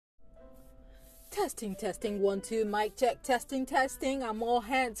Testing, testing, 1, 2, mic check, testing, testing. I'm all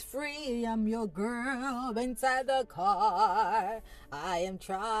hands free. I'm your girl inside the car. I am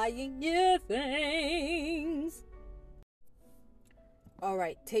trying new things. All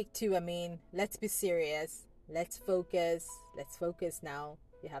right, take 2. Let's be serious. Let's focus. Let's focus now.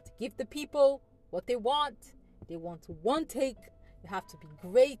 You have to give the people what they want. They want one take. You have to be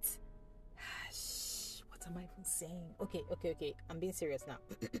great. What am I even saying? Okay. I'm being serious now.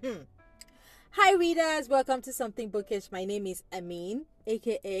 Hi readers, welcome to Something Bookish. My name is Amin,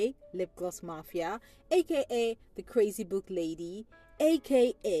 aka Lip Gloss Mafia, aka the Crazy Book Lady,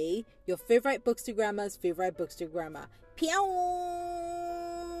 aka your favorite Bookstagrammer's favorite Bookstagrammer. Pew!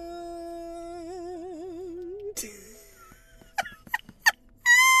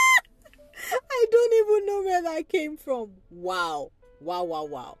 I don't even know where that came from. Wow.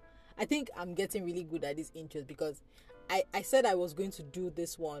 I think I'm getting really good at these intros because I said I was going to do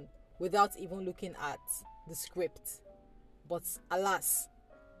this one without even looking at the script. But alas,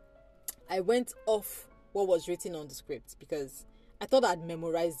 I went off what was written on the script because I thought I'd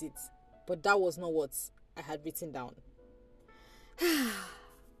memorized it, but that was not what I had written down.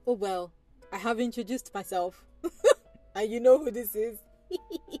 Oh well, I have introduced myself and you know who this is.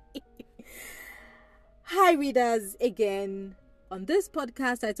 Hi readers, again. On this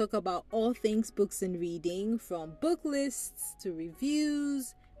podcast, I talk about all things books and reading, from book lists to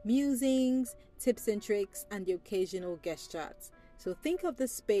reviews, musings, tips and tricks, and the occasional guest charts. So think of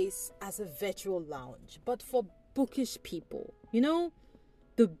this space as a virtual lounge, but for bookish people. You know,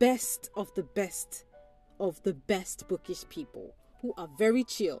 the best of the best of the best bookish people who are very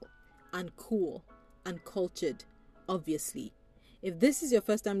chill and cool and cultured, obviously. If this is your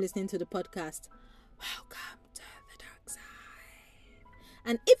first time listening to the podcast, welcome to the dark side.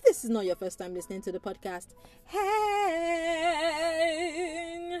 And if this is not your first time listening to the podcast, hey,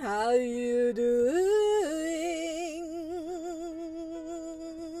 how you doing?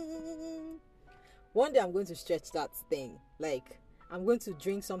 One day I'm going to stretch that thing. Like, I'm going to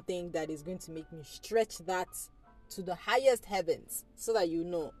drink something that is going to make me stretch that to the highest heavens so that you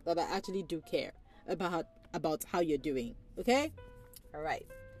know that I actually do care about how you're doing. Okay? All right.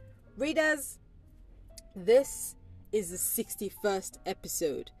 Readers, this is the 61st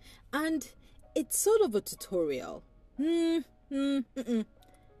episode and it's sort of a tutorial.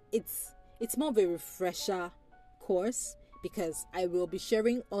 It's more of a refresher course because I will be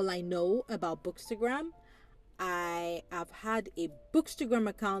sharing all I know about Bookstagram. I have had a Bookstagram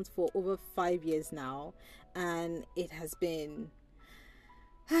account for over 5 years now and it has been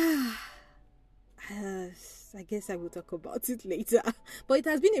I guess I will talk about it later. But it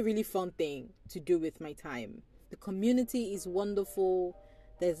has been a really fun thing to do with my time. The community is wonderful.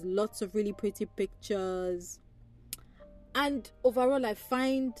 There's lots of really pretty pictures. And overall, I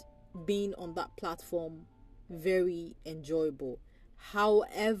find being on that platform very enjoyable.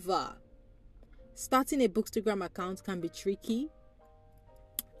 However, starting a Bookstagram account can be tricky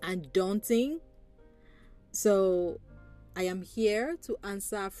and daunting. So I am here to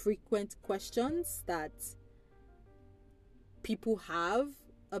answer frequent questions that people have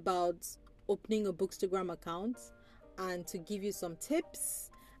about opening a Bookstagram account and to give you some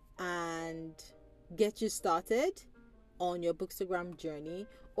tips and get you started on your Bookstagram journey.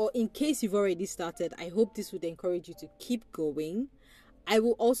 Or in case you've already started, I hope this would encourage you to keep going. I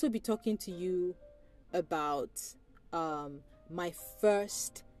will also be talking to you about my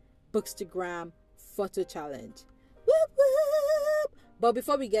first Bookstagram photo challenge. Whoop, whoop. But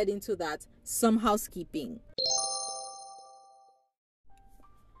before we get into that, some housekeeping.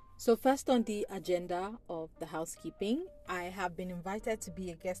 So first on the agenda of the housekeeping, I have been invited to be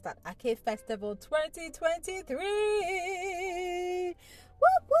a guest at Ake Festival 2023.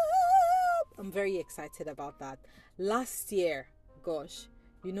 Whoop, whoop. I'm very excited about that. Last year, gosh,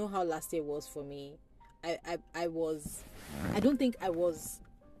 you know how last year was for me. I don't think I was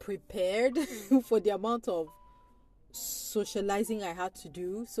prepared for the amount of socializing I had to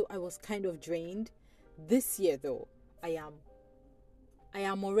do, so I was kind of drained. This year though, I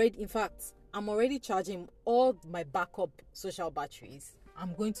am already, in fact, I'm already charging all my backup social batteries.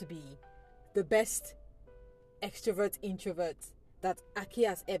 I'm going to be the best extrovert introvert that Aki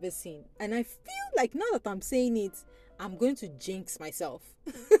has ever seen. And I feel like now that I'm saying it, I'm going to jinx myself.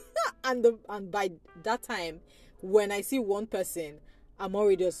 and by that time, when I see one person, I'm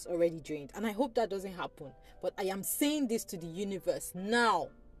already drained. And I hope that doesn't happen. But I am saying this to the universe. Now,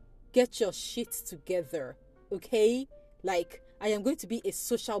 get your shit together. Okay? Like, I am going to be a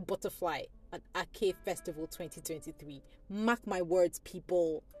social butterfly at Ake Festival 2023. Mark my words,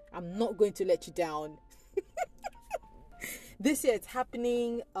 people. I'm not going to let you down. This year it's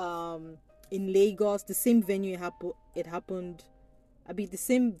happening in Lagos, the same venue it happened. I mean, the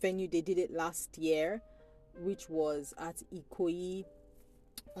same venue they did it last year, which was at Ikoyi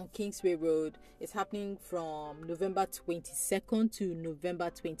on Kingsway Road. It's happening from November 22nd to November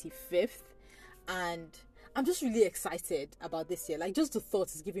 25th. And I'm just really excited about this year. Like, just the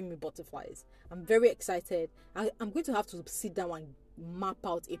thought is giving me butterflies. I'm very excited. I'm going to have to sit down and map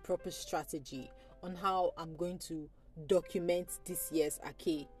out a proper strategy on how I'm going to document this year's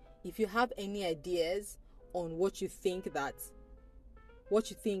Ake. If you have any ideas on what you think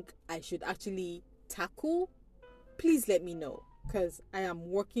I should actually tackle, please let me know, because I am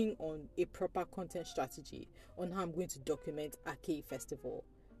working on a proper content strategy on how I'm going to document Ake Festival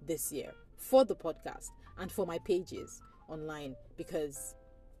this year for the podcast and for my pages online, because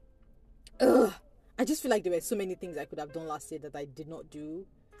I just feel like there were so many things I could have done last year that I did not do.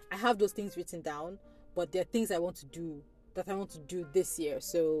 I have those things written down, but there are things I want to do this year.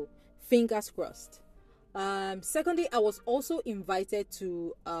 So fingers crossed. Secondly, I was also invited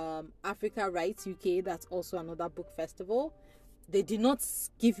to Africa Writes UK. That's also another book festival. They did not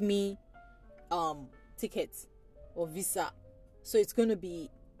give me tickets or visa, so it's going to be,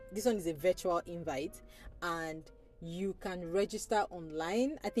 this one is a virtual invite, and you can register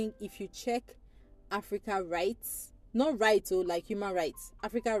online. I think if you check Africa Rights, not rights, like human rights,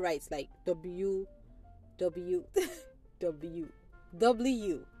 Africa Rights, like W. Why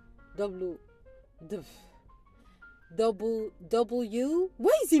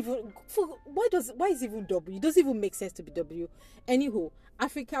is even W? It doesn't even make sense to be W. Anywho,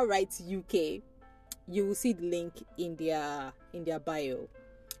 Africa Rights UK, you will see the link in their bio,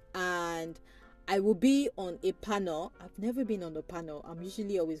 and I will be on a panel. I've never been on a panel. I'm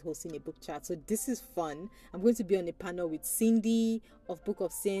usually always hosting a book chat, so this is fun. I'm going to be on a panel with Cindy of Book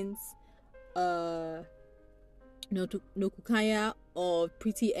of Sins, Nokukaya of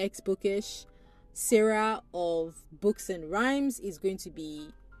Pretty X Bookish, Sarah of Books and Rhymes is going to be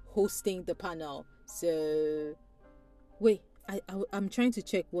hosting the panel. So wait, I'm trying to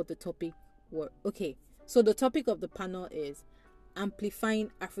check what the topic were. Okay, so the topic of the panel is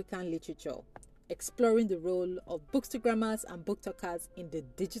amplifying African literature, exploring the role of bookstagrammers and book talkers in the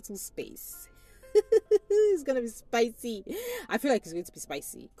digital space. It's gonna be spicy. I feel like it's going to be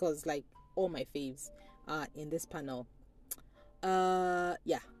spicy because like all my faves are in this panel.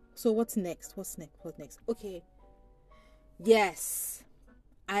 Yeah. So what's next? Okay. Yes.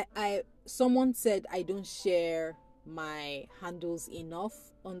 I someone said I don't share my handles enough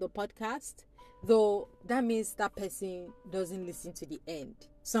on the podcast, though that means that person doesn't listen to the end.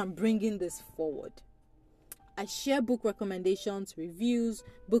 So I'm bringing this forward. I share book recommendations, reviews,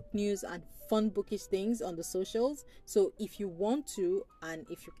 book news, and fun bookish things on the socials. So if you want to, and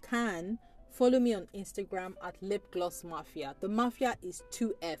if you can, follow me on Instagram at Lip Gloss Mafia. The Mafia is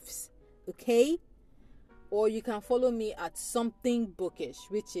 2 F's, okay? Or you can follow me at Something Bookish,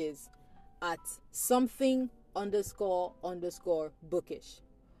 which is at something__bookish.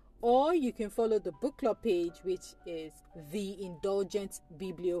 Or you can follow the book club page, which is The Indulgent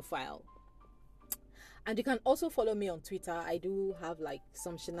Bibliophile. And you can also follow me on Twitter. I do have like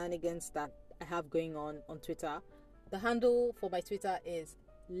some shenanigans that I have going on Twitter. The handle for my Twitter is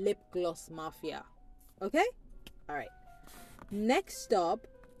Lip Gloss Mafia. Okay? Alright. Next up,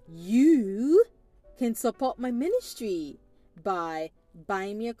 you can support my ministry by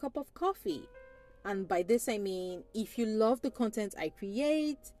buying me a cup of coffee. And by this I mean, if you love the content I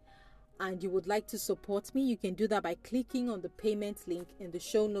create and you would like to support me, you can do that by clicking on the payment link in the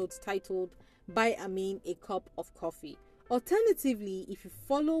show notes titled Buy Amin a Cup of Coffee. Alternatively, if you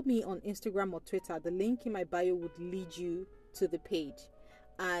follow me on Instagram or Twitter, the link in my bio would lead you to the page.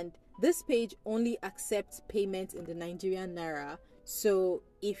 And this page only accepts payments in the Nigerian Naira. So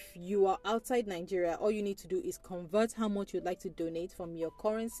if you are outside Nigeria, all you need to do is convert how much you'd like to donate from your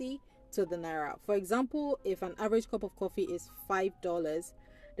currency to the Naira. For example, if an average cup of coffee is $5,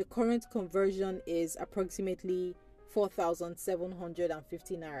 the current conversion is approximately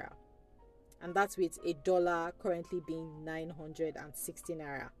 4,750 Naira. And that's with a dollar currently being 960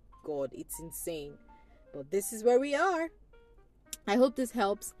 Naira. God, it's insane. But this is where we are. I hope this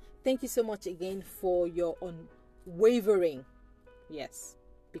helps. Thank you so much again for your unwavering, yes,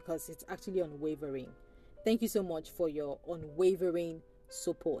 because it's actually unwavering. Thank you so much for your unwavering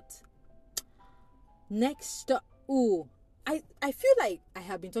support. Next up, I feel like I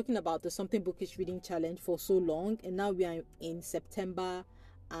have been talking about the Something Bookish Reading Challenge for so long, and now we are in September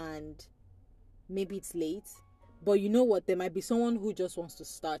and maybe it's late. But you know what? There might be someone who just wants to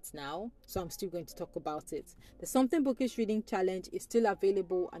start now. So I'm still going to talk about it. The Something Bookish Reading Challenge is still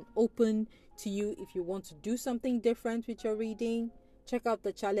available and open to you if you want to do something different with your reading. check out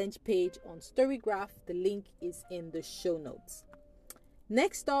the challenge page on Storygraph. The link is in the show notes.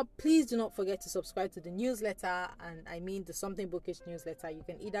 Next up, please do not forget to subscribe to the newsletter, and I mean the Something Bookish newsletter. You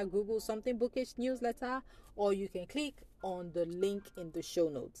can either Google Something Bookish newsletter, or you can click on the link in the show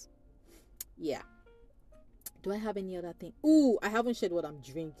notes. Yeah. Do I have any other thing? Ooh, I haven't shared what I'm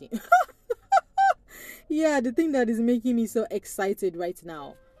drinking. Yeah, the thing that is making me so excited right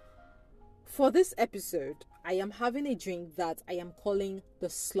now. For this episode, I am having a drink that I am calling the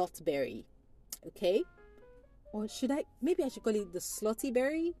Slotberry. Okay? Or maybe I should call it the Slotty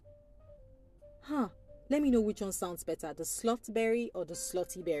Berry? Let me know which one sounds better, the Slotberry or the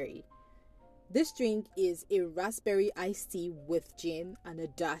Slotty Berry. This drink is a raspberry iced tea with gin and a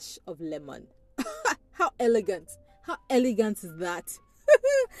dash of lemon. How elegant. How elegant is that?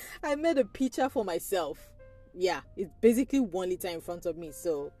 I made a picture for myself. Yeah, it's basically 1 liter in front of me.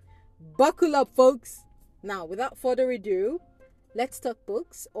 So buckle up, folks. Now, without further ado, let's talk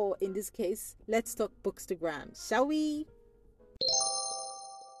books, or in this case, let's talk Bookstagram, shall we?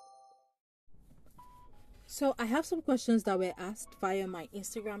 So I have some questions that were asked via my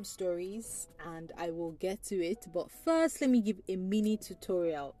Instagram stories, and I will get to it. But first, let me give a mini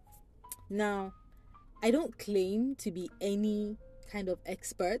tutorial. Now, I don't claim to be any kind of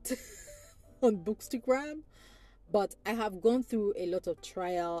expert on Bookstagram, but I have gone through a lot of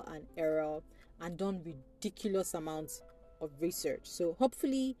trial and error and done ridiculous amounts of research. So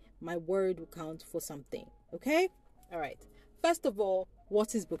hopefully my word will count for something. Okay? All right. First of all,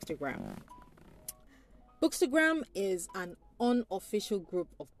 what is Bookstagram? Bookstagram is an unofficial group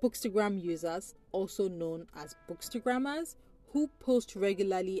of Bookstagram users, also known as Bookstagrammers, who post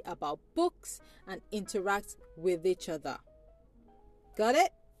regularly about books and interact with each other. Got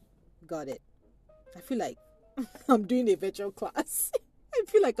it? Got it. I feel like I'm doing a virtual class. I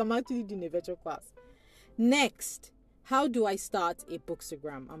feel like I'm actually doing a virtual class. Next, how do I start a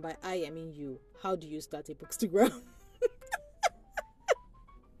Bookstagram? And by I mean you. How do you start a Bookstagram?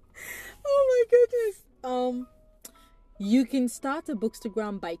 Oh my goodness. You can start a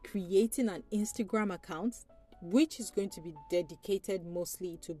Bookstagram by creating an Instagram account, which is going to be dedicated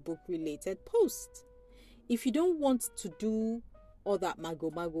mostly to book-related posts. If you don't want to do all that mago,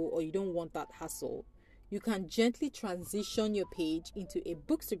 or you don't want that hassle, you can gently transition your page into a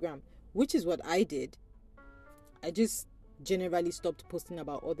Bookstagram, which is what I did. I just generally stopped posting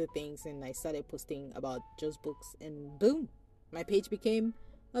about other things and I started posting about just books, and boom, my page became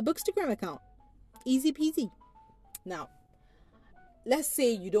a Bookstagram account. Easy peasy. Now, let's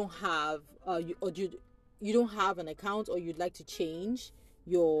say you don't have you don't have an account, or you'd like to change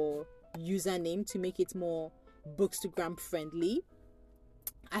your username to make it more Bookstagram friendly.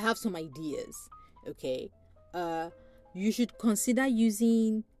 I have some ideas. Okay, you should consider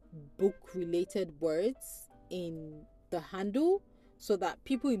using book related words in the handle so that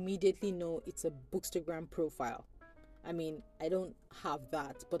people immediately know it's a Bookstagram profile. I mean, I don't have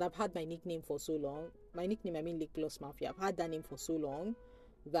that, but I've had my nickname for so long. My nickname, I mean Lip Gloss Mafia. I've had that name for so long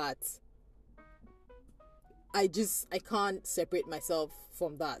that I can't separate myself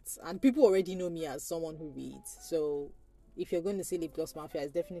from that. And people already know me as someone who reads. So if you're going to say Lip Gloss Mafia,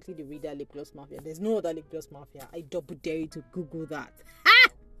 it's definitely the reader Lip Gloss Mafia. There's no other Lip Gloss Mafia. I double dare you to Google that.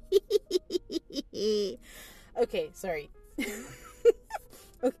 Okay, sorry.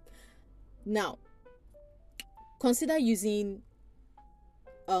 Okay. Now, consider using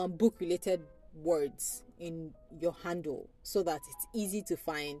book related words in your handle so that it's easy to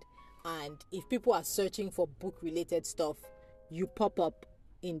find, and if people are searching for book related stuff, you pop up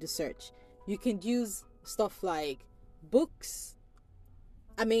in the search. You can use stuff like books.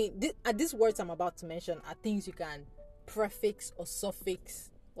 I mean, these words I'm about to mention are things you can prefix or suffix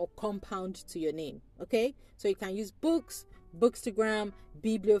or compound to your name. Okay, so you can use books, Bookstagram,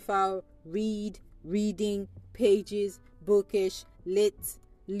 bibliophile, read, reading, pages, bookish, lit,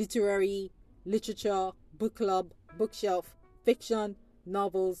 literary, literature, book club, bookshelf, fiction,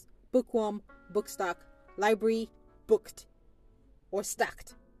 novels, bookworm, bookstack, library, booked, or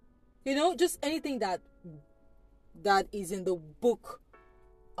stacked. You know, just anything that is in the book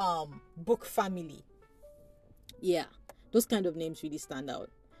family. Yeah, those kind of names really stand out.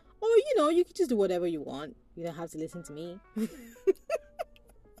 Or, you know, you can just do whatever you want. You don't have to listen to me.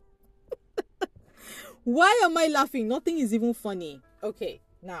 Why am I laughing? Nothing is even funny. Okay,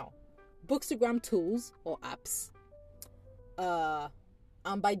 now, Bookstagram tools or apps.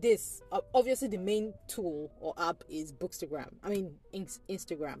 And by this, obviously the main tool or app is Bookstagram. I mean,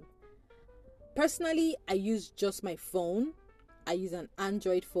 Instagram. Personally, I use just my phone. I use an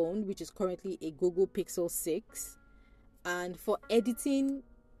Android phone, which is currently a Google Pixel 6. And for editing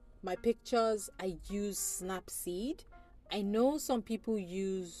my pictures, I use Snapseed. I know some people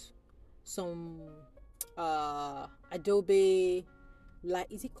use some Adobe,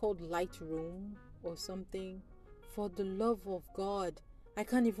 like, is it called Lightroom or something? For the love of God, I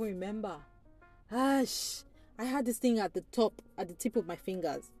can't even remember. Gosh, I had this thing at the tip of my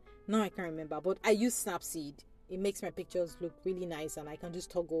fingers. Now I can't remember, but I use Snapseed. It makes my pictures look really nice, and I can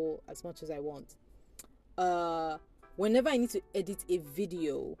just toggle as much as I want. Whenever I need to edit a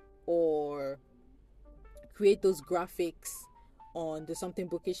video or create those graphics on the Something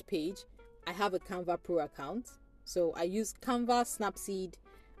Bookish page, I have a Canva Pro account. So I use Canva, Snapseed,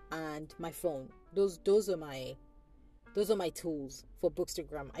 and my phone. Those are my tools for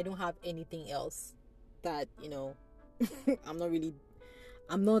Bookstagram. I don't have anything else that,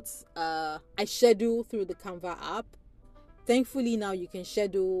 I schedule through the Canva app. Thankfully now you can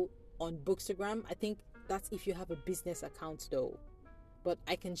schedule on Bookstagram. I think that's if you have a business account though. But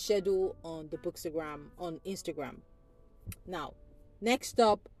I can schedule on the Bookstagram on Instagram. Now, next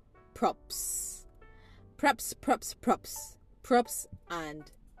up, props. Props,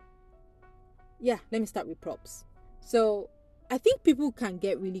 and yeah, let me start with props. So I think people can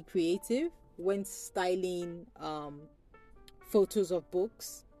get really creative when styling photos of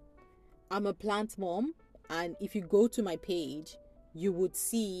books. I'm a plant mom, and if you go to my page, you would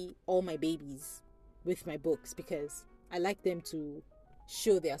see all my babies with my books because I like them to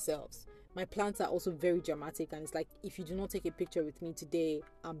show themselves. My plants are also very dramatic, and it's like, if you do not take a picture with me today,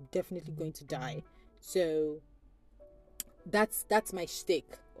 I'm definitely going to die. So that's my shtick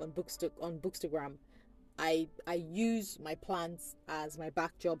on Bookstagram. I use my plants as my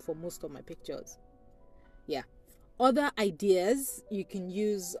backdrop for most of my pictures. Yeah. Other ideas you can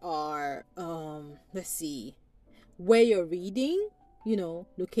use are let's see, where you're reading,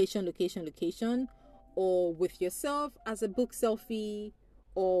 location, or with yourself as a book selfie,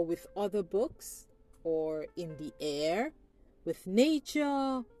 or with other books, or in the air, with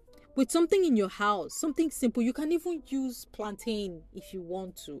nature, with something in your house, something simple. You can even use plantain if you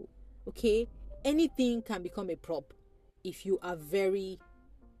want to. Okay, anything can become a prop if you are very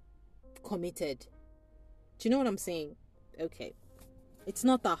committed. Do you know what I'm saying? Okay, it's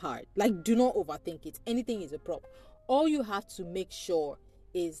not that hard. Like, do not overthink it. Anything is a prop. All you have to make sure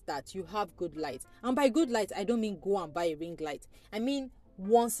is that you have good light. And by good light, I don't mean go and buy a ring light. I mean,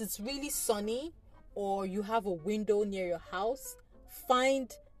 once it's really sunny or you have a window near your house,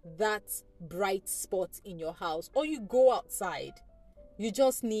 find that bright spot in your house, or you go outside. You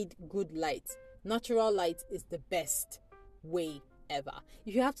just need good light. Natural light is the best way ever.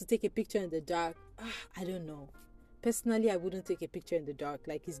 If you have to take a picture in the dark, I don't know. Personally, I wouldn't take a picture in the dark.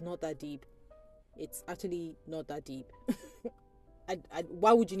 Like, it's not that deep. It's actually not that deep.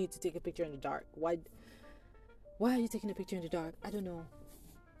 Why would you need to take a picture in the dark? Why are you taking a picture in the dark? I don't know.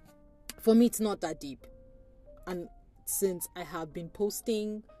 For me, it's not that deep. And since I have been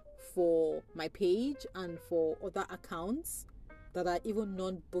posting for my page and for other accounts that are even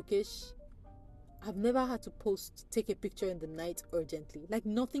non-bookish, I've never had to take a picture in the night urgently. Like,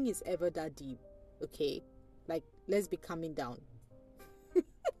 nothing is ever that deep. Okay? Like, let's be calming down.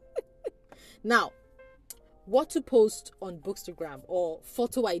 Now, what to post on Bookstagram, or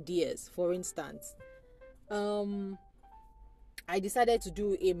photo ideas, for instance. I decided to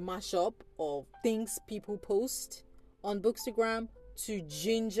do a mashup of things people post on Bookstagram to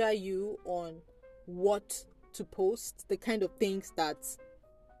ginger you on what to post, the kind of things that...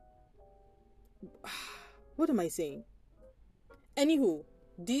 What am I saying? Anywho,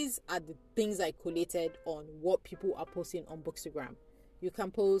 these are the things I collated on what people are posting on Bookstagram. You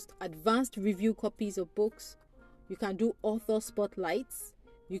can post advanced review copies of books. You can do author spotlights.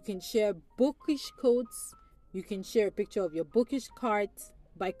 You can share bookish quotes. You can share a picture of your bookish cart.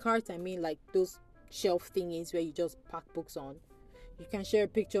 By cart, I mean like those shelf thingies where you just pack books on. You can share a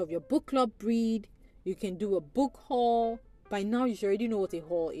picture of your book club read. You can do a book haul. By now, you should already know what a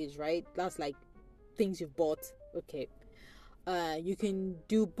haul is, right? That's like things you've bought. Okay. You can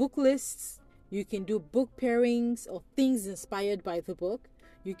do book lists. You can do book pairings of things inspired by the book.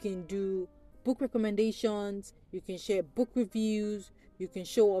 You can do book recommendations. You can share book reviews. You can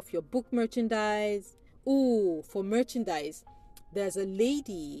show off your book merchandise. Ooh, for merchandise, there's a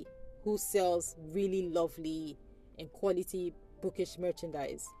lady who sells really lovely and quality bookish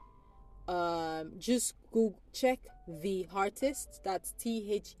merchandise. Just go check The Heartist. That's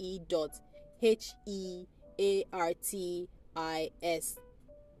TheHeartist.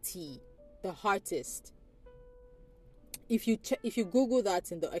 The Heartist. If you Google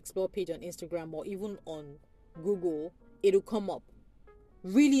that in the explore page on Instagram or even on Google, it'll come up.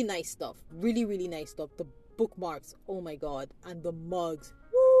 Really nice stuff. Really, really nice stuff. The bookmarks, oh my god, and the mugs.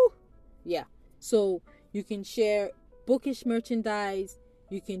 Woo! Yeah. So you can share Bookish merchandise.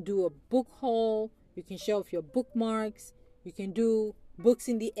 You can do a book haul. You can show off your bookmarks. You can do books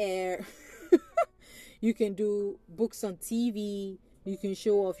in the air. You can do books on TV. You can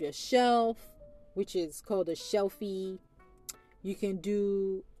show off your shelf, which is called a shelfie. You can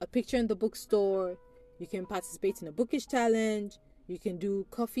do a picture in the bookstore. You can participate in a bookish challenge. You can do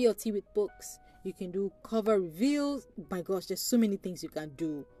coffee or tea with books. You can do cover reveals. My gosh, there's so many things you can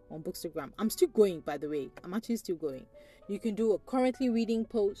do on Bookstagram. I'm still going, by the way. I'm actually still going. You can do a currently reading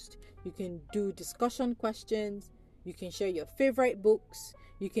post. You can do discussion questions. You can share your favorite books.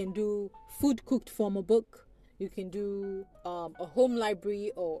 You can do food cooked from a book. You can do a home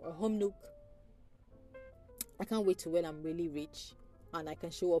library or a home nook. I can't wait to when I'm really rich and I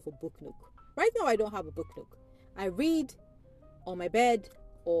can show off a book nook. Right now, I don't have a book nook. I read on my bed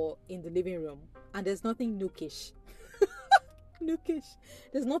or in the living room, and there's nothing nookish. Nookish.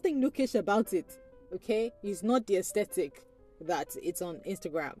 There's nothing nookish about it. Okay, it's not the aesthetic that it's on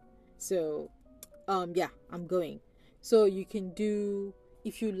Instagram. So, yeah, I'm going. So you can do,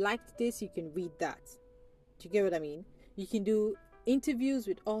 if you liked this, you can read that. Do you get what I mean? You can do interviews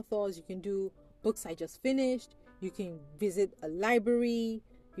with authors. You can do books I just finished. You can visit a library.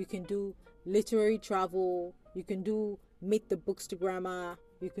 You can do literary travel. You can do meet the Bookstagrammer.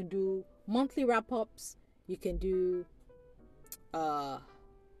 You can do monthly wrap-ups. You can do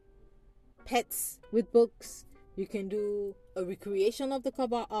pets with books. You can do a recreation of the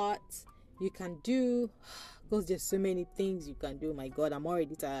cover art. You can do, because there's so many things you can do. My God, I'm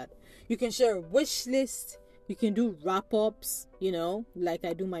already tired. You can share a wish list. You can do wrap-ups, like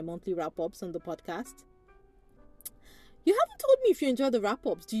I do my monthly wrap-ups on the podcast. You haven't told me if you enjoy the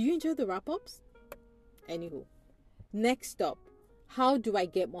wrap-ups. Do you enjoy the wrap-ups? Anywho, next up, how do I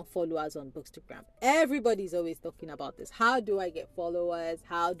get more followers on Bookstagram? Everybody's always talking about this. How do I get followers?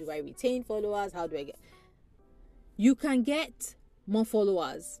 How do I retain followers? You can get more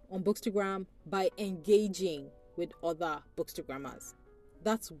followers on Bookstagram by engaging with other Bookstagrammers.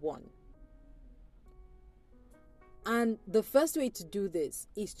 That's one. And the first way to do this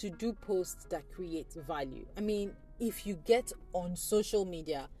is to do posts that create value. I mean, if you get on social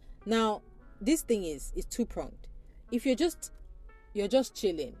media, now this thing is two-pronged. If you're just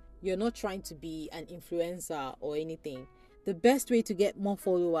chilling, you're not trying to be an influencer or anything, the best way to get more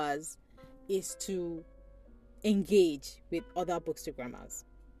followers is to engage with other Bookstagrammers.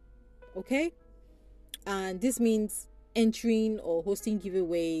 Okay? And this means entering or hosting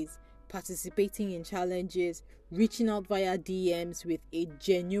giveaways, participating in challenges, reaching out via DMs with a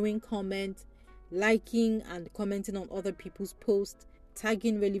genuine comment, liking and commenting on other people's posts,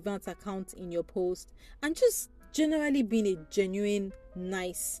 tagging relevant accounts in your post, and just generally being a genuine,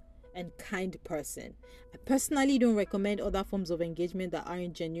 nice, and kind person. I personally don't recommend other forms of engagement that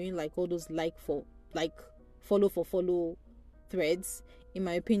aren't genuine, like all those follow for follow threads. In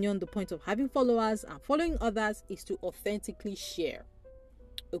my opinion, the point of having followers and following others is to authentically share.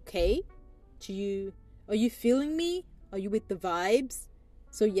 Okay? Are you feeling me? Are you with the vibes?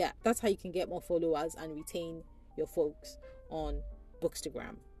 So yeah, that's how you can get more followers and retain your folks on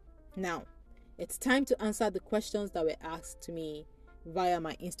Bookstagram. Now, it's time to answer the questions that were asked to me via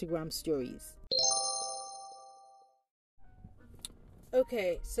my Instagram stories.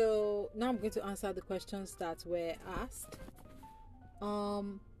 Okay, so now I'm going to answer the questions that were asked.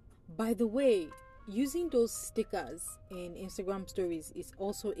 By the way, using those stickers in Instagram stories is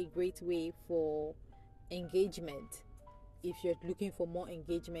also a great way for engagement if you're looking for more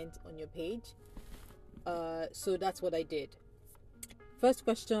engagement on your page. So that's what I did. First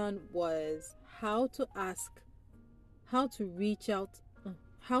question was how to reach out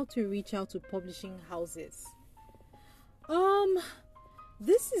to publishing houses.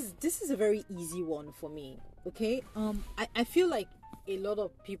 This is a very easy one for me. Okay. I feel like a lot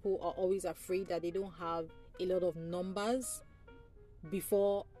of people are always afraid that they don't have a lot of numbers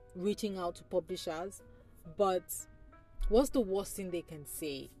before reaching out to publishers. But what's the worst thing they can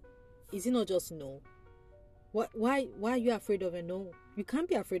say? Is it not just no? Why are you afraid of a no? You can't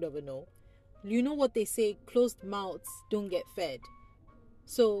be afraid of a no. You know what they say, closed mouths don't get fed.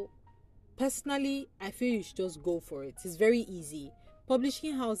 So personally, I feel you should just go for it. It's very easy.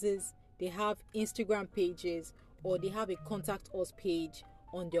 Publishing houses, they have Instagram pages or they have a contact us page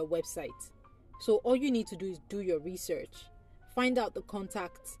on their website. So all you need to do is do your research. Find out the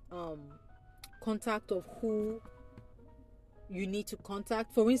contact of who you need to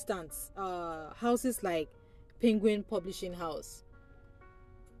contact. For instance, houses like Penguin Publishing House,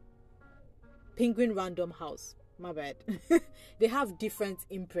 Penguin Random House, my bad. They have different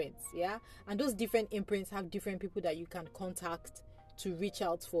imprints, yeah? And those different imprints have different people that you can contact to reach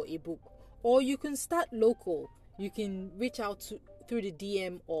out for a book. Or you can start local. you can reach out through the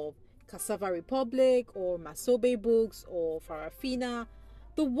DM of Cassava Republic or Masobe Books or Farafina.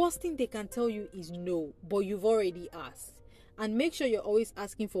 The worst thing they can tell you is no, but you've already asked. And make sure you're always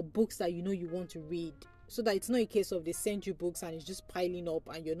asking for books that you know you want to read, so that it's not a case of they send you books and it's just piling up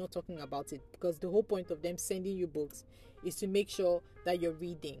and you're not talking about it, because the whole point of them sending you books is to make sure that you're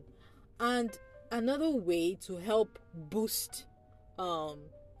reading. And another way to help boost your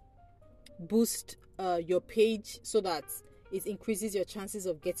page so that it increases your chances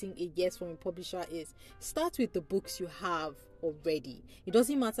of getting a yes from a publisher is start with the books you have already. It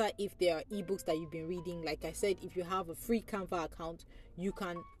doesn't matter if there are ebooks that you've been reading. Like I said, if you have a free Canva account, you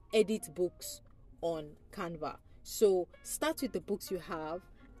can edit books on Canva. So start with the books you have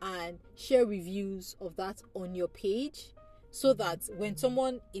and share reviews of that on your page, so that when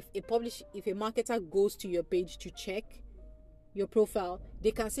if a marketer goes to your page to check your profile,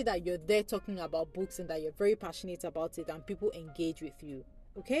 they can see that you're there talking about books and that you're very passionate about it and people engage with you.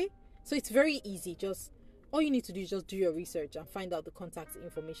 Okay? So it's very easy. Just all you need to do is just do your research and find out the contact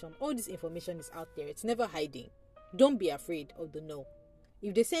information. All this information is out there. It's never hiding. Don't be afraid of the no.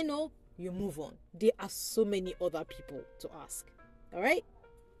 If they say no, you move on. There are so many other people to ask. All right?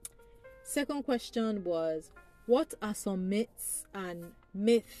 Second question was, what are some myths and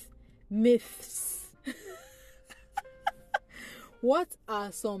myths? What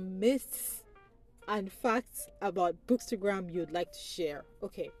are some myths and facts about Bookstagram you'd like to share?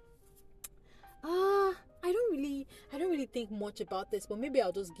 Okay. I don't really think much about this, but maybe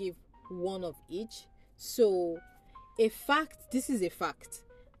I'll just give one of each. So, this is a fact.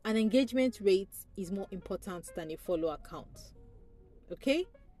 An engagement rate is more important than a follow account. Okay?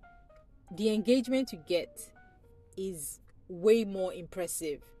 The engagement you get is way more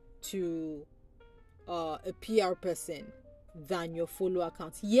impressive to a PR person than your follow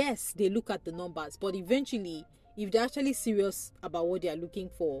account. Yes, they look at the numbers, but eventually, if they're actually serious about what they are looking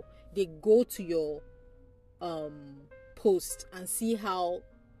for, they go to your post and see how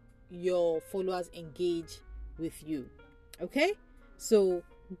your followers engage with you. Okay? So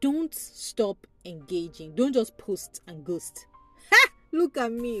don't stop engaging. Don't just post and ghost. Ha! Look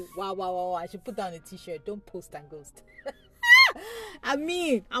at me. Wow. I should put down a t-shirt. Don't post and ghost.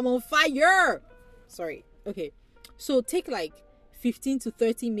 I'm on fire. Sorry. Okay. So take like 15 to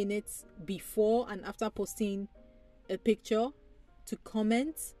 30 minutes before and after posting a picture to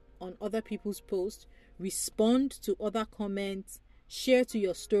comment on other people's posts, respond to other comments, share to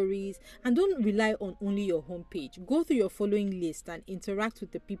your stories, and don't rely on only your homepage. Go through your following list and interact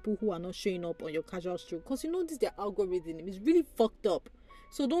with the people who are not showing up on your casual stroke, because you know their algorithm is really fucked up.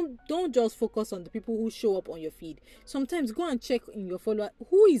 So don't just focus on the people who show up on your feed. Sometimes go and check in your follower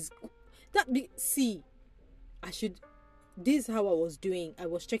who is that. This is how I was doing. I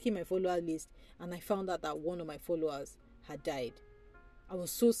was checking my follower list and I found out that one of my followers had died. I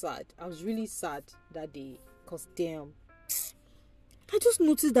was so sad. I was really sad that day, because damn, I just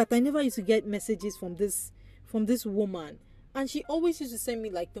noticed that I never used to get messages from this woman, and she always used to send me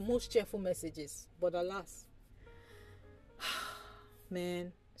like the most cheerful messages. But alas,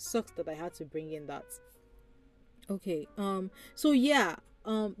 man, sucks that I had to bring in that. Okay, so yeah,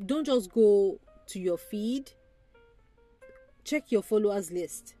 don't just go to your feed. Check your followers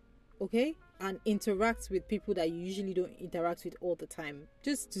list, okay, and interact with people that you usually don't interact with all the time,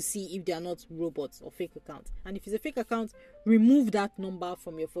 just to see if they are not robots or fake accounts. And if it's a fake account, remove that number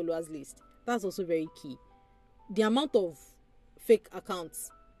from your followers list. That's also very key. The amount of fake accounts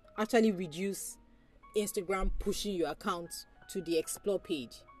actually reduce Instagram pushing your account to the explore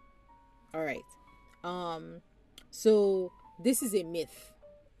page. All right. So this is a myth.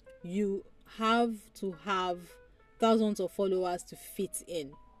 You have to have thousands of followers to fit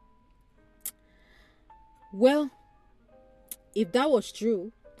in. Well, if that was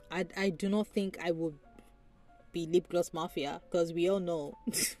true, I do not think I would be Lip Gloss Mafia, because we all know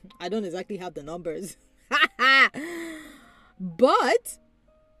I don't exactly have the numbers. But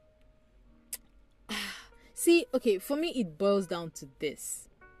see, okay, for me it boils down to this.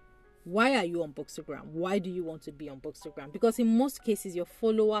 Why are you on Bookstagram? Why do you want to be on Bookstagram? Because in most cases, your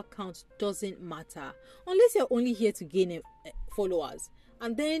follower count doesn't matter. Unless you're only here to gain followers.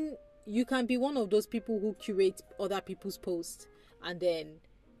 And then you can be one of those people who curate other people's posts and then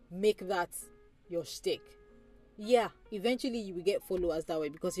make that your shtick. Yeah, eventually you will get followers that way,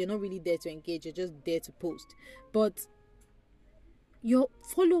 because you're not really there to engage. You're just there to post. But your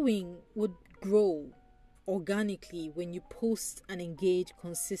following would grow organically when you post and engage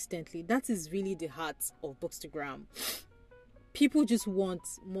consistently. That is really the heart of Bookstagram. People just want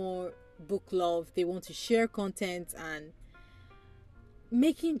more book love. They want to share content, and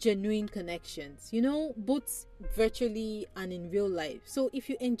making genuine connections, you know, both virtually and in real life. So if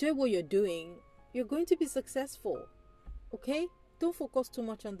you enjoy what you're doing, you're going to be successful. Okay? Don't focus too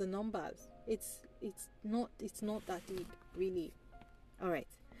much on the numbers. It's not that deep, really. All right.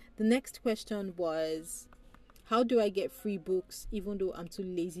 The next question was, how do I get free books even though I'm too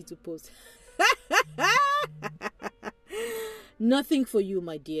lazy to post? Nothing for you,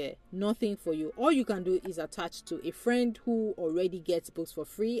 my dear. Nothing for you. All you can do is attach to a friend who already gets books for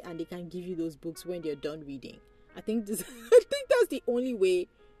free, and they can give you those books when they're done reading. I think that's the only way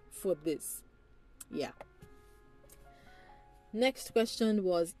for this. Yeah. Next question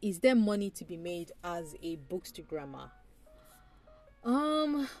was, is there money to be made as a bookstagrammer?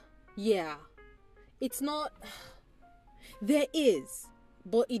 Yeah. It's not. There is,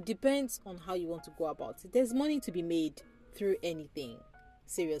 but it depends on how you want to go about it. There's money to be made through anything.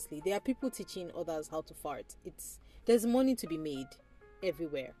 Seriously, there are people teaching others how to fart. There's money to be made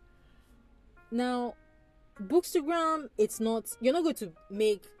everywhere. Now, Bookstagram, you're not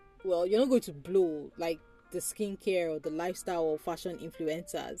going to blow like the skincare or the lifestyle or fashion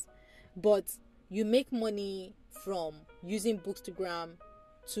influencers, but you make money from using Bookstagram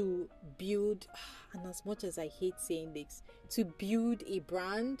to build, and as much as I hate saying this, to build a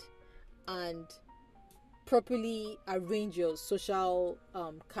brand and properly arrange your social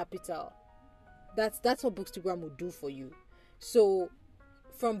capital. That's what Bookstagram will do for you. So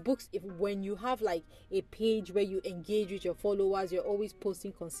from books, when you have like a page where you engage with your followers, you're always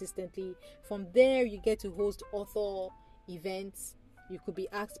posting consistently. From there, you get to host author events. You could be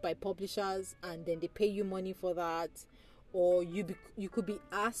asked by publishers, and then they pay you money for that. Or you could be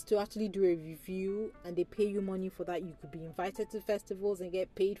asked to actually do a review, and they pay you money for that. You could be invited to festivals and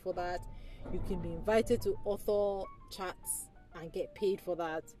get paid for that. You can be invited to author chats and get paid for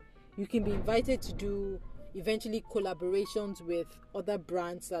that. You can be invited to do eventually collaborations with other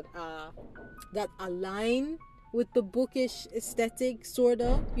brands that align with the bookish aesthetic,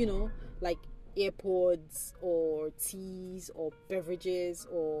 sorta, you know, like AirPods or teas or beverages,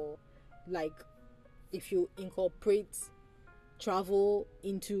 or like if you incorporate travel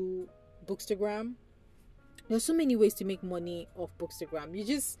into Bookstagram. There's so many ways to make money off Bookstagram. You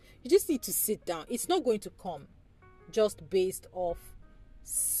just need to sit down. It's not going to come just based off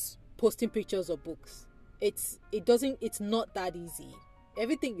posting pictures of books. It's not that easy.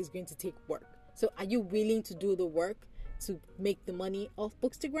 Everything is going to take work. So are you willing to do the work to make the money off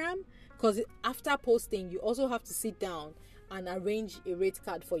Bookstagram? Because after posting, you also have to sit down and arrange a rate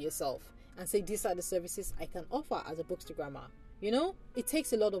card for yourself and say, these are the services I can offer as a Bookstagrammer. You know, it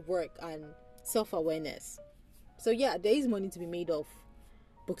takes a lot of work and self-awareness. So yeah, there is money to be made off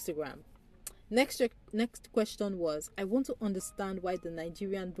Bookstagram. Next question was, I want to understand why the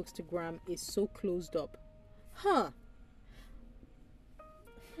Nigerian Bookstagram is so closed up. I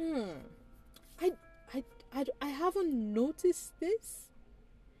haven't noticed this,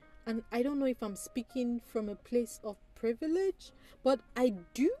 and I don't know if I'm speaking from a place of privilege, but I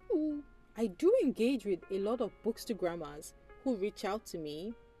do engage with a lot of Bookstagrammers who reach out to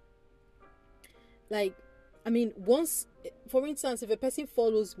me. Like, I mean, once, for instance, if a person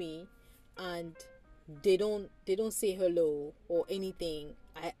follows me and they don't say hello or anything,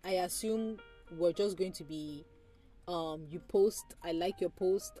 I assume we're just going to be you post, I like your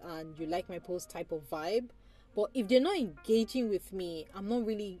post and you like my post type of vibe. But if they're not engaging with me, I'm not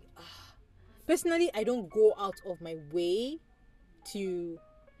really personally, I don't go out of my way to.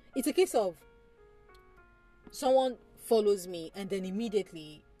 It's a case of someone follows me and then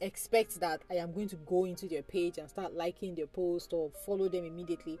immediately expects that I am going to go into their page and start liking their post or follow them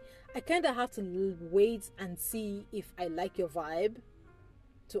immediately. I kind of have to wait and see if I like your vibe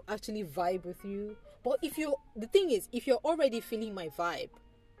to actually vibe with you. But the thing is, if you're already feeling my vibe,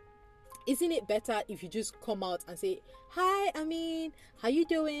 isn't it better if you just come out and say, hi, Amin, how you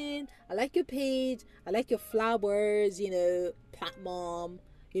doing? I like your page. I like your flowers, you know, plant mom,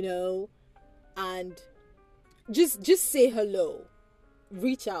 you know, and just say hello,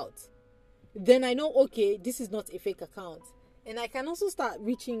 reach out. Then I know, okay, this is not a fake account. And I can also start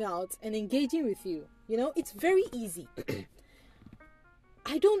reaching out and engaging with you. You know, it's very easy.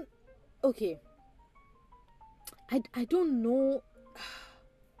 I don't know.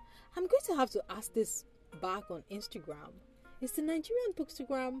 I'm going to have to ask this back on Instagram. Is the Nigerian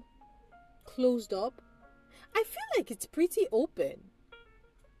Bookstagram closed up? I feel like it's pretty open.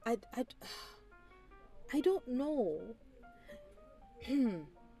 I don't know.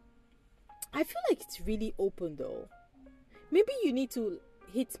 I feel like it's really open though. Maybe you need to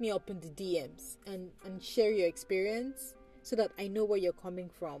hit me up in the DMs and share your experience so that I know where you're coming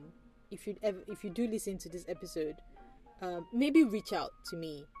from. If you do listen to this episode, maybe reach out to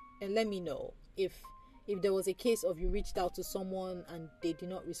me and let me know if there was a case of you reached out to someone and they did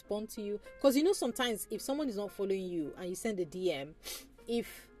not respond to you. Because sometimes if someone is not following you and you send a DM,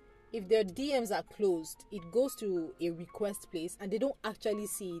 if their DMs are closed, it goes to a request place and they don't actually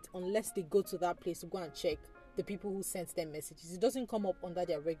see it unless they go to that place to go and check the people who sent them messages. It doesn't come up under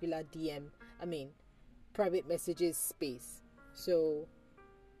their regular private messages space. So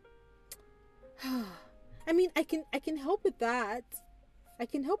I can help with that. I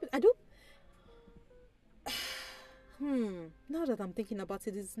can help it. I don't. Now that I'm thinking about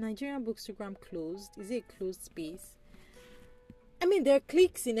it, is Nigerian Bookstagram closed? Is it a closed space? There are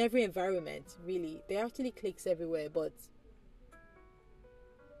cliques in every environment, really. There are actually cliques everywhere, but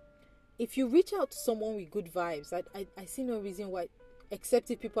if you reach out to someone with good vibes, I see no reason why, except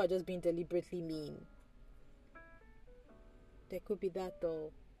if people are just being deliberately mean. There could be that,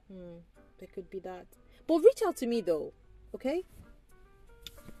 though. There could be that. But reach out to me, though, okay?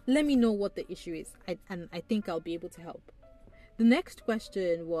 Let me know what the issue is, and I think I'll be able to help. The next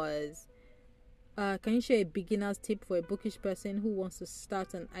question was, can you share a beginner's tip for a bookish person who wants to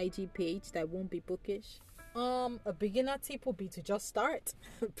start an IG page that won't be bookish? A beginner tip would be to just start.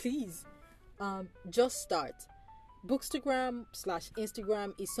 Please. Just start.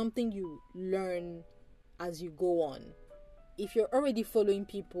 Bookstagram/Instagram is something you learn as you go on. If you're already following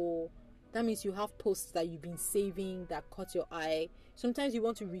people, that means you have posts that you've been saving that caught your eye. Sometimes you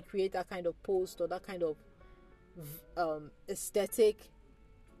want to recreate that kind of post or that kind of aesthetic.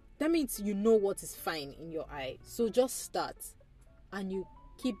 That means you know what is fine in your eye. So just start and you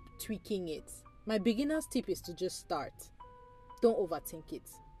keep tweaking it. My beginner's tip is to just start. Don't overthink it.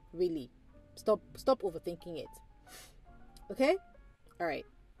 Really. Stop overthinking it. Okay? All right.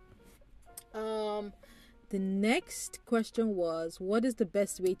 The next question was, what is the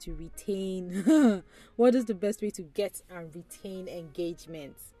best way to retain what is the best way to get and retain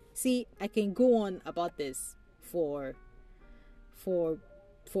engagements? See, I can go on about this for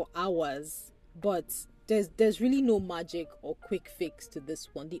hours, but there's really no magic or quick fix to this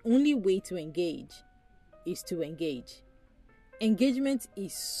one. The only way to engage is to engage. Engagement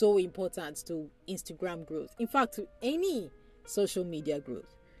is so important to Instagram growth. In fact, to any social media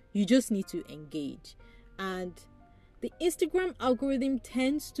growth, you just need to engage. And the Instagram algorithm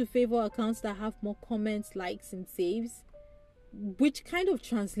tends to favor accounts that have more comments, likes, and saves, which kind of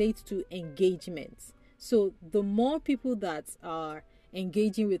translates to engagement. So the more people that are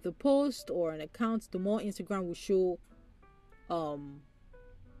engaging with a post or an account, the more Instagram will show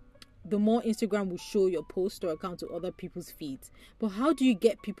your post or account to other people's feeds. But how do you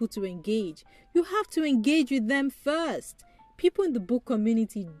get people to engage? You have to engage with them first. People in the book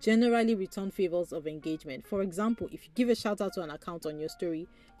community generally return favors of engagement. For example, if you give a shout out to an account on your story,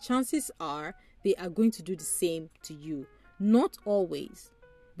 chances are they are going to do the same to you. Not always,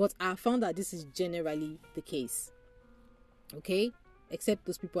 but I found that this is generally the case. Okay? Except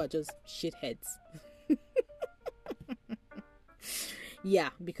those people are just shitheads.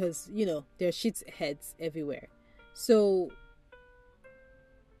 Yeah, because, there are shitheads everywhere. So,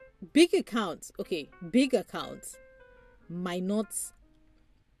 big accounts might not,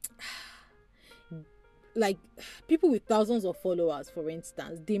 like people with thousands of followers, for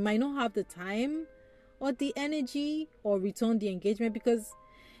instance, they might not have the time or the energy or return the engagement because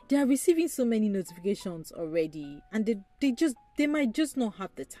they are receiving so many notifications already, and they might just not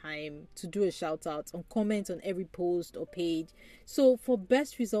have the time to do a shout out or comment on every post or page. So for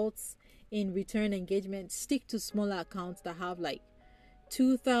best results in return engagement, stick to smaller accounts that have like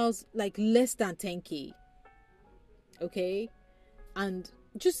 2,000, like less than 10k. Okay, and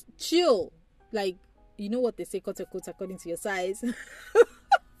just chill, like, you know what they say, cut a coat according to your size.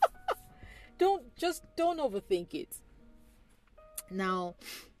 don't overthink it. Now,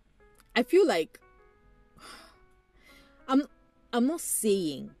 I feel like I'm not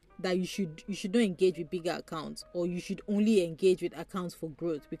saying that you should not engage with bigger accounts, or you should only engage with accounts for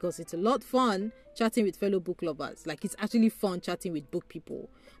growth, because it's a lot fun chatting with fellow book lovers. Like, it's actually fun chatting with book people.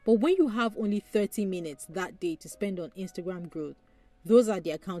 But when you have only 30 minutes that day to spend on Instagram growth, those are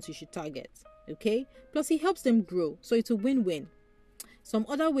the accounts you should target. Okay? Plus, it helps them grow, so it's a win-win. Some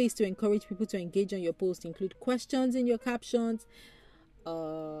other ways to encourage people to engage on your post include questions in your captions.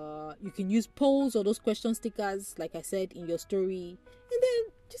 You can use polls or those question stickers, like I said, in your story, and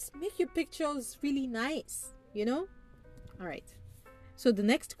then just make your pictures really nice, All right. So the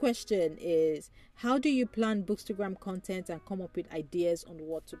next question is, how do you plan Bookstagram content and come up with ideas on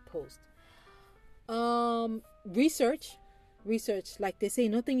what to post? Research. research. Like they say,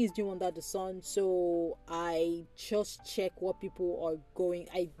 nothing is new under the sun. So I just check what people are going.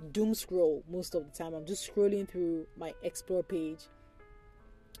 I doom scroll most of the time. I'm just scrolling through my explore page.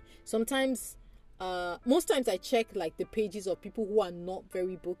 Sometimes, most times I check like the pages of people who are not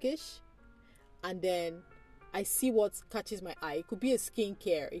very bookish, and then I see what catches my eye. It could be a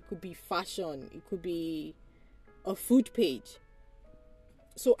skincare, it could be fashion, it could be a food page.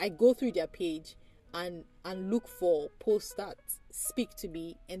 So I go through their page and look for posts that speak to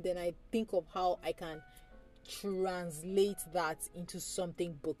me, and then I think of how I can translate that into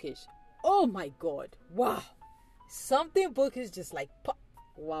something bookish. Oh my god, wow, something bookish, just like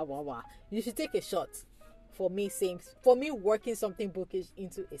wow. You should take a shot for me working something bookish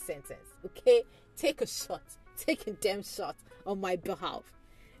into a sentence. Okay, take a shot, take a damn shot on my behalf.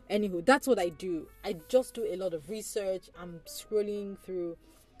 Anywho, that's what I do. I just do a lot of research. I'm scrolling through,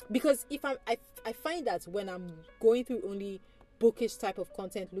 because if I find that when I'm going through only bookish type of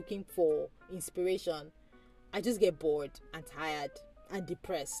content looking for inspiration, I just get bored and tired and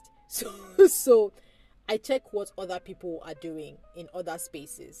depressed. So I check what other people are doing in other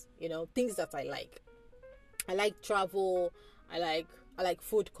spaces, things that I like. I like travel, I like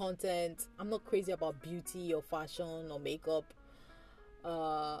food content. I'm not crazy about beauty or fashion or makeup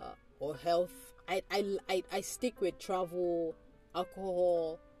or health. I stick with travel,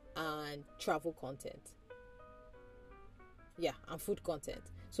 alcohol, and travel content. Yeah, and food content.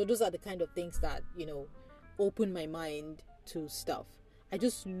 So those are the kind of things that, open my mind to stuff. I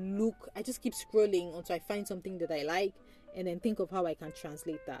just keep scrolling until I find something that I like, and then think of how I can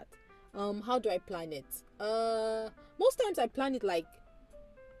translate that. How do I plan it? Most times I plan it like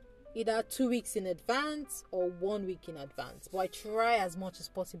either 2 weeks in advance or 1 week in advance. But I try as much as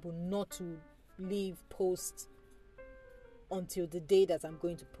possible not to leave posts until the day that I'm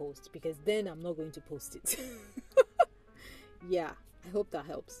going to post, because then I'm not going to post it. Yeah, I hope that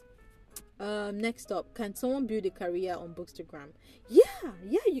helps. Next up, can someone build a career on Bookstagram? Yeah,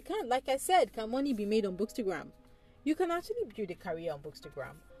 you can. Like I said, can money be made on Bookstagram? You can actually build a career on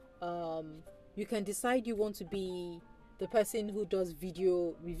Bookstagram. You can decide you want to be the person who does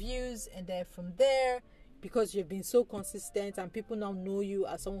video reviews, and then from there, because you've been so consistent and people now know you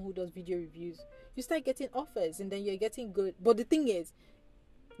as someone who does video reviews, you start getting offers, and then you're getting good. But the thing is,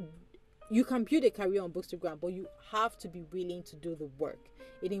 you can build a career on Bookstagram, but you have to be willing to do the work.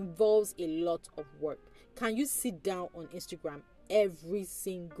 It involves a lot of work. Can you sit down on Instagram every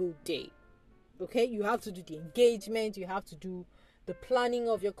single day? Okay, you have to do the engagement, you have to do the planning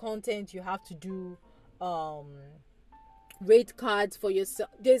of your content, you have to do rate cards for yourself.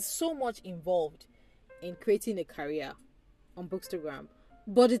 There's so much involved in creating a career on Bookstagram,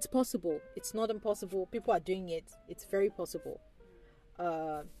 but it's possible. It's not impossible. People are doing it. It's very possible.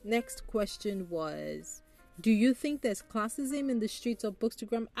 Next question was, do you think there's classism in the streets of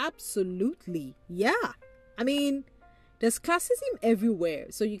Bookstagram? Absolutely. Yeah. I mean, there's classism everywhere.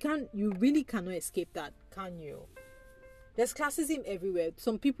 So you really cannot escape that, can you? There's classism everywhere.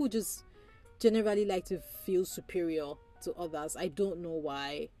 Some people just generally like to feel superior to others. I don't know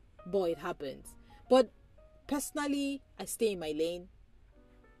why, but it happens. But personally, I stay in my lane.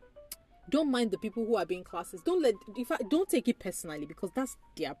 Don't mind the people who are being classist. Don't take it personally, because that's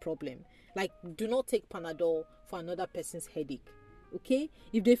their problem. Like, do not take Panadol for another person's headache. Okay?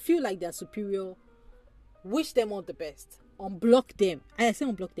 If they feel like they're superior, wish them all the best. Unblock them. I say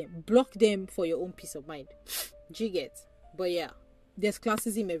unblock them. Block them for your own peace of mind. Do you get? But yeah, there's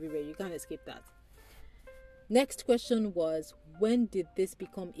classism everywhere. You can't escape that. Next question was, when did this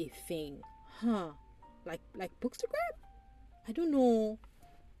become a thing? Like Bookstagram? I don't know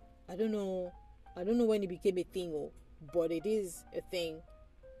when it became a thing, but it is a thing.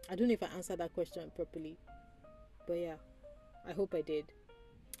 I don't know if I answered that question properly, but yeah, I hope I did.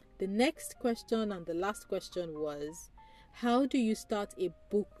 The next question and the last question was, how do you start a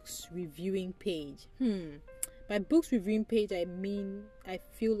books reviewing page? By books reviewing page, I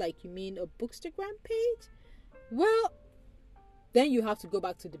feel like you mean a Bookstagram page? Well, then you have to go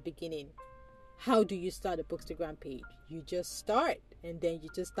back to the beginning. How do you start a Bookstagram page? You just start, and then you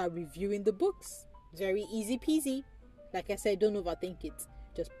just start reviewing the books. Very easy peasy. Like I said, don't overthink it.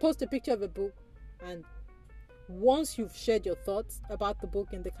 Just post a picture of a book, and once you've shared your thoughts about the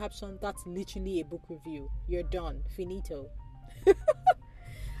book in the caption, that's literally a book review. You're done. Finito.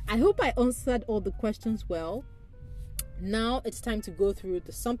 I hope I answered all the questions well. Now it's time to go through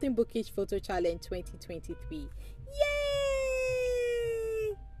the Something Bookish Photo Challenge 2023. Yay!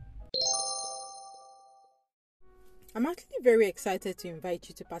 I'm actually very excited to invite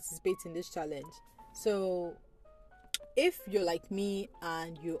you to participate in this challenge. So, if you're like me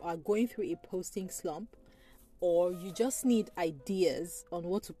and you are going through a posting slump, or you just need ideas on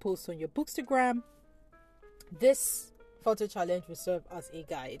what to post on your Bookstagram, this photo challenge will serve as a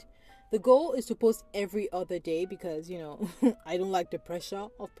guide. The goal is to post every other day because, you know, I don't like the pressure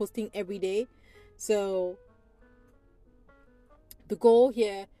of posting every day. So the goal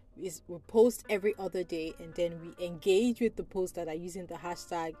here is we post every other day, and then we engage with the posts that are using the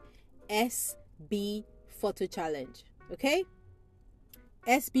hashtag SB Photo Challenge. Okay?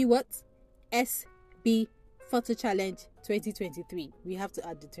 SB what? SB Photo Challenge 2023. We have to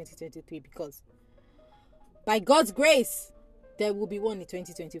add the 2023 because by God's grace, there will be one in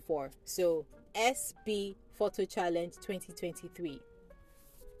 2024. So SB Photo Challenge 2023.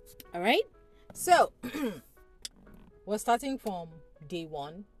 All right? So we're starting from day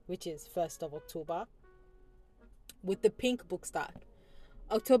 1, which is 1st of October, with the pink book stack.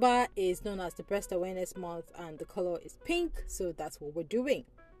 October is known as the Breast Awareness Month, and the color is pink, so that's what we're doing.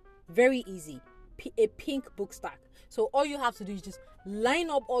 Very easy. A pink book stack. So all you have to do is just line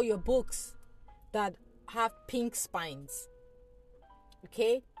up all your books that have pink spines.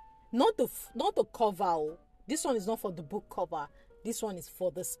 Okay? Not the cover. This one is not for the book cover. This one is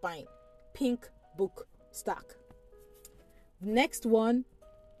for the spine. Pink book stack. Next one,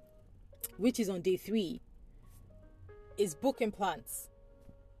 which is on day 3, is book implants.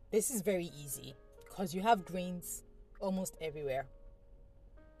 This is very easy because you have grains almost everywhere.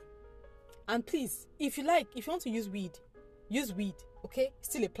 And please, if you want to use weed, okay?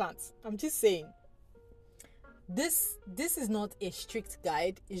 Still a plant. I'm just saying. This is not a strict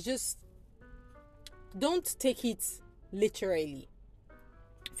guide. It's just, don't take it literally.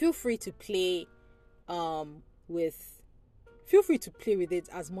 Feel free to play with it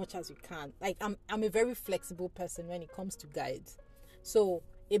as much as you can. Like, I'm a very flexible person when it comes to guides. So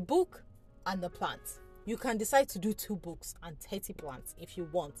a book and a plant. You can decide to do 2 books and 30 plants if you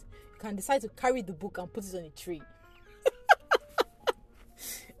want. You can decide to carry the book and put it on a tree.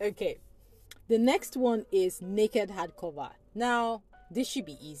 Okay. The next one is naked hardcover. Now, this should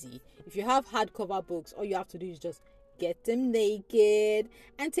be easy. If you have hardcover books, all you have to do is just get them naked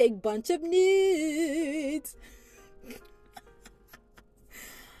and take a bunch of nudes.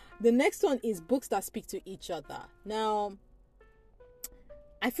 The next one is books that speak to each other. Now,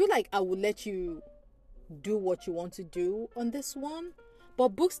 I feel like I will let you do what you want to do on this one, but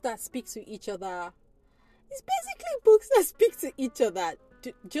books that speak to each other is basically books that speak to each other.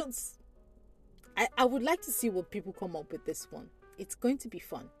 Just, I would like to see what people come up with this one. It's going to be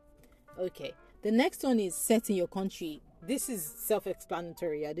fun. Okay, the next one is set in your country. This is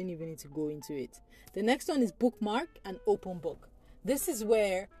self-explanatory. I don't even need to go into it. The next one is bookmark and open book. This is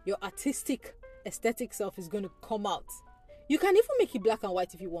where your artistic, aesthetic self is going to come out. You can even make it black and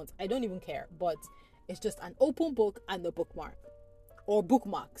white if you want. I don't even care. But it's just an open book and a bookmark. Or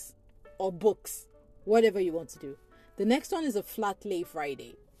bookmarks. Or books. Whatever you want to do. The next one is a flat lay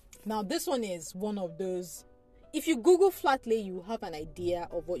Friday. Now, this one is one of those. If you Google flat lay, you have an idea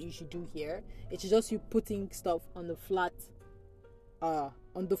of what you should do here. It's just you putting stuff on the flat, on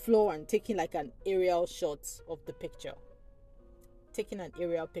the floor and taking like an aerial shot of the picture. Taking an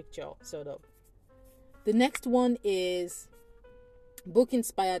aerial picture, sort of. The next one is book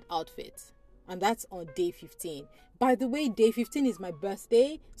inspired outfit, and that's on day 15. By the way, day 15 is my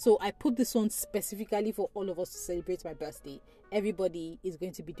birthday, so I put this one specifically for all of us to celebrate my birthday. Everybody is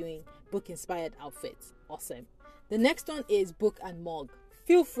going to be doing book inspired outfits. Awesome. The next one is book and mug.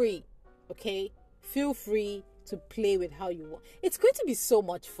 Feel free, okay? Feel free to play with how you want. It's going to be so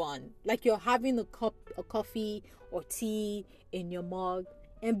much fun. Like you're having a coffee or tea in your mug,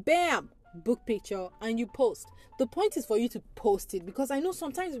 and bam, book picture, and you post. The point is for you to post it, because I know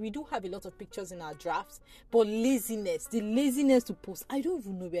sometimes we do have a lot of pictures in our drafts, but the laziness to post, I don't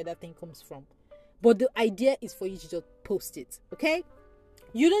even know where that thing comes from. But the idea is for you to just post it, okay?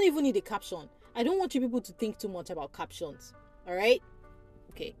 You don't even need a caption. I don't want you people to think too much about captions, all right?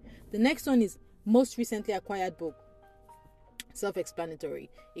 Okay, the next one is most recently acquired book. Self-explanatory.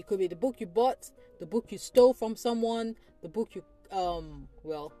 It could be the book you bought, the book you stole from someone, the book you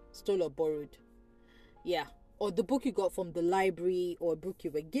stole or borrowed, or the book you got from the library, or a book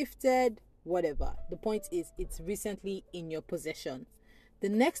you were gifted, whatever. The point is it's recently in your possession. The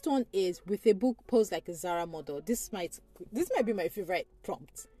next one is with a book posed like a Zara model. This might be my favorite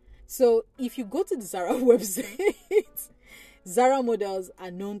prompt. So if you go to the Zara website, Zara models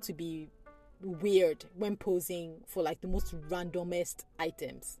are known to be weird when posing for like the most randomest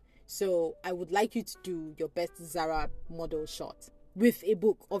items. So I would like you to do your best Zara model shot with a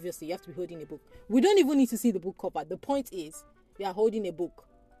book. Obviously, you have to be holding a book. We don't even need to see the book cover. The point is you are holding a book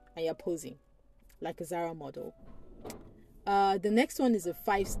and you're posing like a Zara model. The next one is a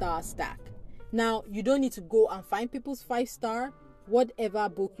 5-star stack. Now, you don't need to go and find people's 5-star. Whatever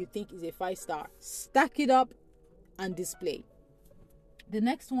book you think is a 5-star, stack it up and display. The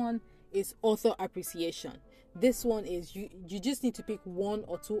next one is author appreciation. This one is you just need to pick 1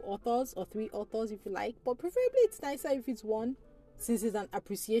 or 2 authors or 3 authors if you like, but preferably it's nicer if it's 1, since it's an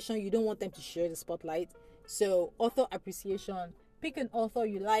appreciation. You don't want them to share the spotlight. So author appreciation, pick an author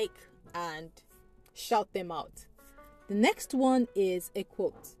you like and shout them out. The next one is a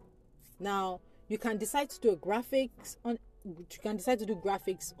quote. Now, you can decide to do graphics on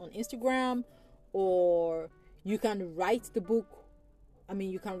Instagram, or you can write the book.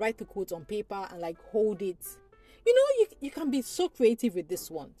 You can write the quote on paper and like hold it. You can be so creative with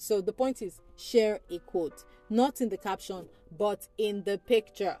this one. So the point is, share a quote, not in the caption, but in the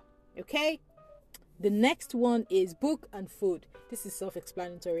picture. Okay? The next one is book and food. This is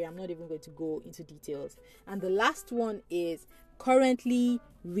self-explanatory. I'm not even going to go into details. And the last one is currently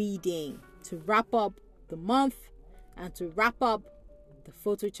reading, to wrap up the month and to wrap up the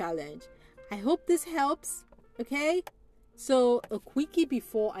photo challenge. I hope this helps. Okay? So a quickie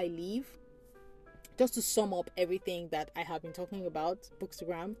before I leave, just to sum up everything that I have been talking about.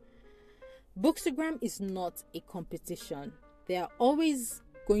 Bookstagram is not a competition. There are always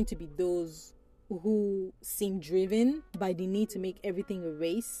going to be those who seem driven by the need to make everything a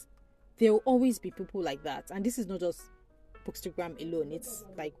race. There will always be people like that, and this is not just Bookstagram alone, it's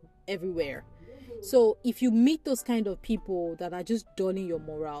like everywhere. So if you meet those kind of people that are just dulling your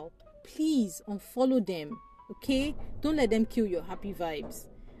morale, please unfollow them. Okay? Don't let them kill your happy vibes.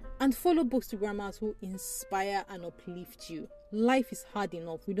 And follow Bookstagrammers who inspire and uplift you. Life is hard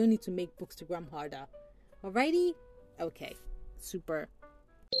enough. We don't need to make Bookstagram harder. Alrighty? Okay. Super.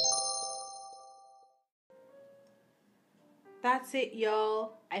 That's it,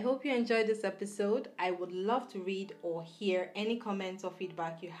 y'all. I hope you enjoyed this episode. I would love to read or hear any comments or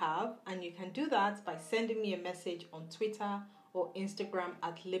feedback you have. And you can do that by sending me a message on Twitter or Instagram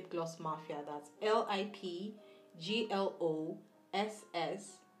at lipglossmafia. That's LIPGLOSSMAFFIA.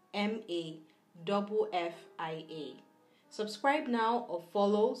 Subscribe now or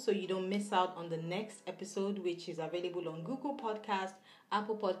follow so you don't miss out on the next episode, which is available on Google Podcast,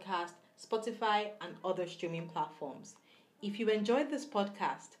 Apple Podcast, Spotify, and other streaming platforms. If you enjoyed this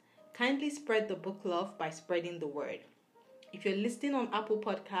podcast, kindly spread the book love by spreading the word. If you're listening on Apple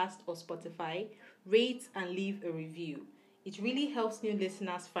Podcast or Spotify, rate and leave a review. It really helps new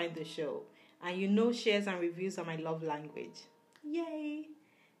listeners find the show. And shares and reviews are my love language. Yay!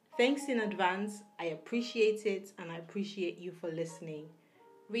 Thanks in advance. I appreciate it, and I appreciate you for listening.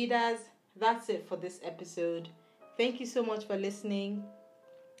 Readers, that's it for this episode. Thank you so much for listening.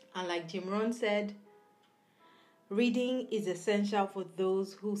 And like Jim Rohn said, reading is essential for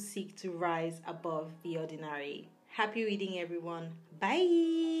those who seek to rise above the ordinary. Happy reading, everyone.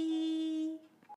 Bye!